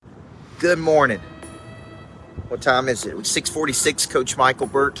Good morning. What time is it? 6:46. Coach Michael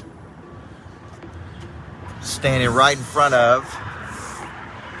Burt standing right in front of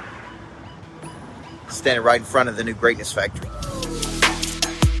the new Greatness Factory.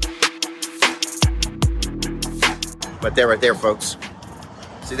 Right there, folks.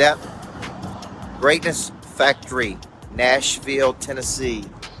 See that? Greatness Factory, Nashville, Tennessee.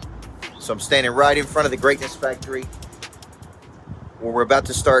 So I'm standing right in front of the Greatness Factory where we're about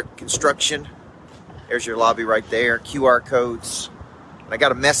to start construction. There's your lobby right there, QR codes. And I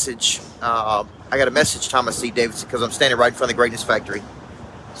got a message. Thomas C. Davidson, because I'm standing right in front of the Greatness Factory.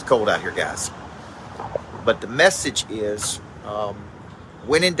 It's cold out here, guys. But the message is,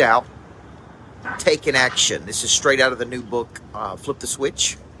 when in doubt, take an action. This is straight out of the new book, Flip the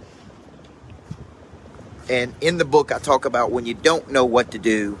Switch. And in the book, I talk about when you don't know what to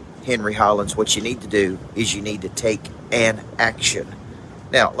do, Henry Hollins, what you need to do is you need to take an action.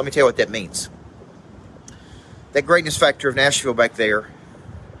 Now, let me tell you what that means. That Greatness Factory of Nashville back there,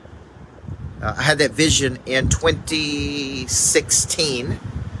 I had that vision in 2016,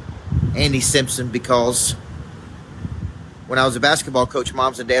 Andy Simpson, because when I was a basketball coach,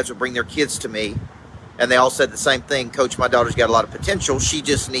 moms and dads would bring their kids to me, and they all said the same thing: Coach, my daughter's got a lot of potential. She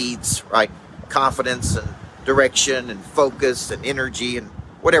just needs, confidence and direction and focus and energy and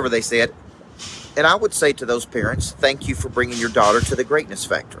whatever they said. And I would say to those parents, thank you for bringing your daughter to the Greatness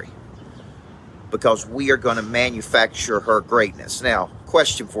Factory, because we are going to manufacture her greatness. Now,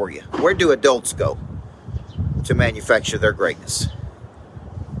 question for you. Where do adults go to manufacture their greatness?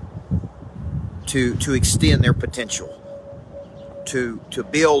 To extend their potential, to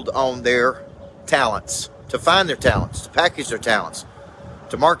build on their talents, to find their talents, to package their talents,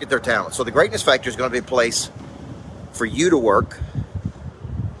 to market their talents. So the Greatness Factory is going to be a place for you to work.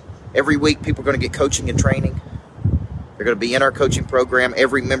 Every week, people are going to get coaching and training. They're going to be in our coaching program.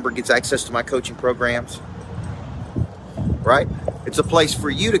 Every member gets access to my coaching programs. Right? It's a place for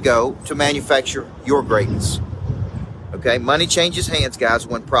you to go to manufacture your greatness. Okay? Money changes hands, guys,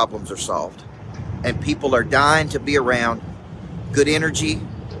 when problems are solved. And people are dying to be around good energy,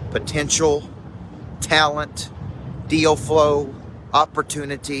 potential, talent, deal flow,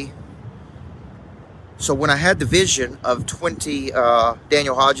 opportunity. So when I had the vision of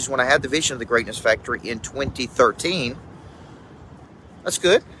Daniel Hodges, when I had the vision of the Greatness Factory in 2013, that's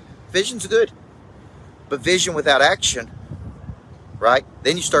good. Vision's good. But vision without action, right?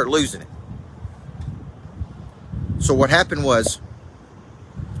 Then you start losing it. So what happened was,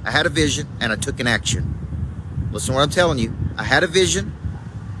 I had a vision and I took an action. Listen to what I'm telling you. I had a vision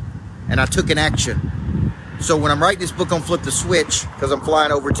and I took an action. So when I'm writing this book on Flip the Switch, because I'm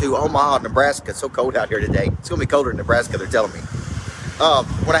flying over to Omaha, Nebraska. It's so cold out here today. It's going to be colder in Nebraska, they're telling me.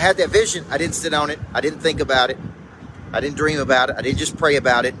 When I had that vision, I didn't sit on it. I didn't think about it. I didn't dream about it. I didn't just pray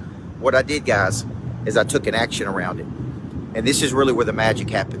about it. What I did, guys, is I took an action around it. And this is really where the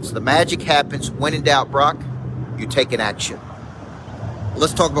magic happens. The magic happens when in doubt, Brock, you take an action.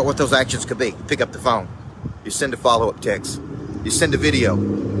 Let's talk about what those actions could be. You pick up the phone. You send a follow-up text. You send a video.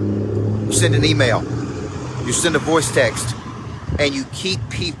 You send an email. You send a voice text. And you keep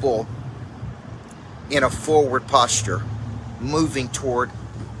people in a forward posture, moving toward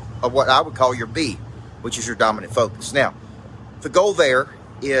what I would call your B, which is your dominant focus. Now, the goal there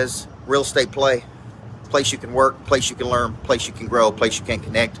is real estate play, place you can work, place you can learn, place you can grow, place you can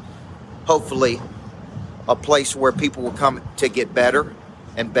connect. Hopefully, a place where people will come to get better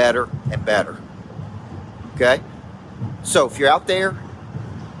and better and better. Okay? So if you're out there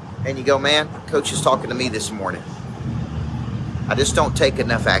and you go, man, Coach is talking to me this morning. I just don't take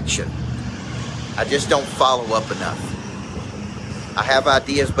enough action. I just don't follow up enough. I have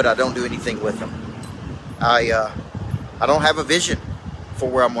ideas, but I don't do anything with them. I don't have a vision for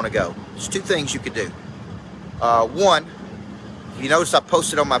where I'm going to go. There's two things you could do. One, if you notice, I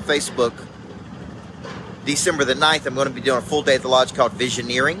posted on my Facebook, December the 9th, I'm going to be doing a full day at the lodge called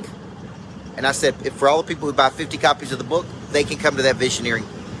Visioneering. And I said, if for all the people who buy 50 copies of the book, they can come to that Visioneering.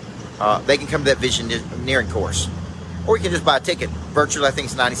 They can come to that Visioneering course. Or you can just buy a ticket. Virtually, I think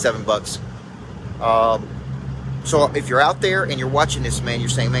it's $97. So if you're out there and you're watching this, man, you're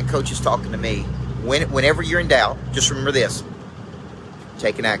saying, man, Coach is talking to me. Whenever you're in doubt, just remember this.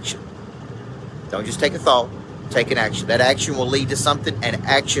 Take an action. Don't just take a thought. Take an action. That action will lead to something, and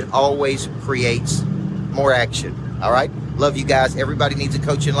action always creates more action. All right? Love you guys. Everybody needs a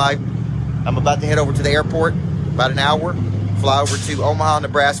coach in life. I'm about to head over to the airport, about an hour, fly over to Omaha,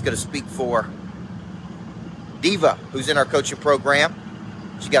 Nebraska to speak for Diva, who's in our coaching program.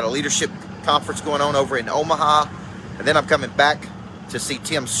 She's got a leadership conference going on over in Omaha. And then I'm coming back to see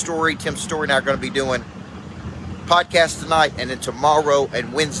Tim Story. Tim Story and I are going to be doing podcast tonight, and then tomorrow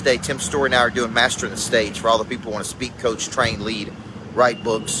and Wednesday, Tim Story and I are doing Mastering the Stage for all the people who want to speak, coach, train, lead, write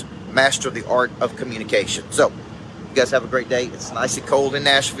books, master the art of communication. So, you guys have a great day. It's nice and cold in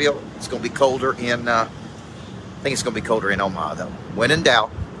Nashville. It's going to be colder in, I think it's going to be colder in Omaha, though. When in doubt,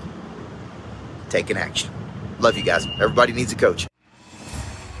 take an action. Love you guys. Everybody needs a coach.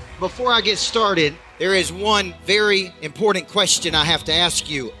 Before I get started, there is one very important question I have to ask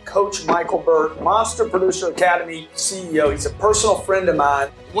you. Coach Michael Burt, Monster Producer Academy CEO. He's a personal friend of mine.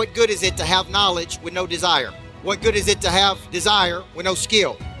 What good is it to have knowledge with no desire? What good is it to have desire with no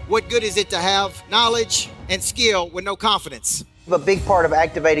skill? What good is it to have knowledge and skill with no confidence? A big part of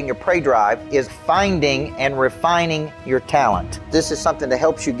activating your prey drive is finding and refining your talent. This is something that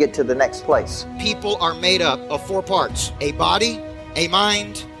helps you get to the next place. People are made up of 4 parts: a body, a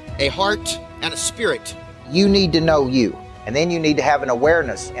mind, a heart, and a spirit. You need to know you, and then you need to have an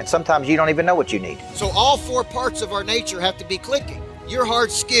awareness, and sometimes you don't even know what you need. So all 4 parts of our nature have to be clicking. Your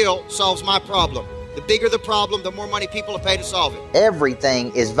hard skill solves my problem. The bigger the problem, the more money people will pay to solve it.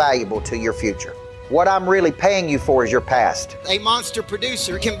 Everything is valuable to your future. What I'm really paying you for is your past. A monster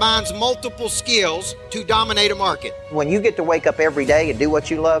producer combines multiple skills to dominate a market. When you get to wake up every day and do what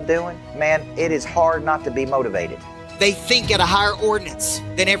you love doing, man, it is hard not to be motivated. They think at a higher ordinance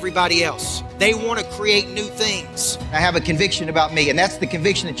than everybody else. They want to create new things. I have a conviction about me, and that's the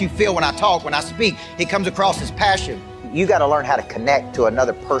conviction that you feel when I talk, when I speak. It comes across as passion. You got to learn how to connect to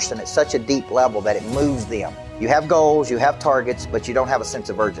another person at such a deep level that it moves them. You have goals, you have targets, but you don't have a sense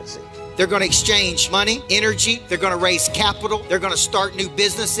of urgency. They're going to exchange money, energy. They're going to raise capital. They're going to start new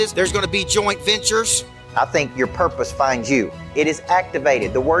businesses. There's going to be joint ventures. I think your purpose finds you. It is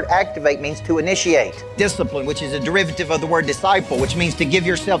activated. The word activate means to initiate. Discipline, which is a derivative of the word disciple, which means to give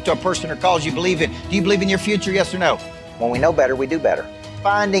yourself to a person or cause you believe in. Do you believe in your future, yes or no? When we know better, we do better.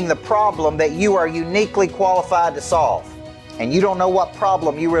 Finding the problem that you are uniquely qualified to solve, and you don't know what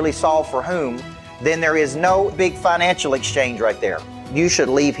problem you really solve for whom, then there is no big financial exchange right there. You should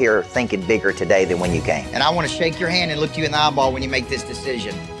leave here thinking bigger today than when you came. And I want to shake your hand and look you in the eyeball when you make this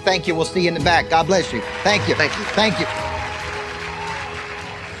decision. Thank you. We'll see you in the back. God bless you. Thank you. Thank you. Thank you.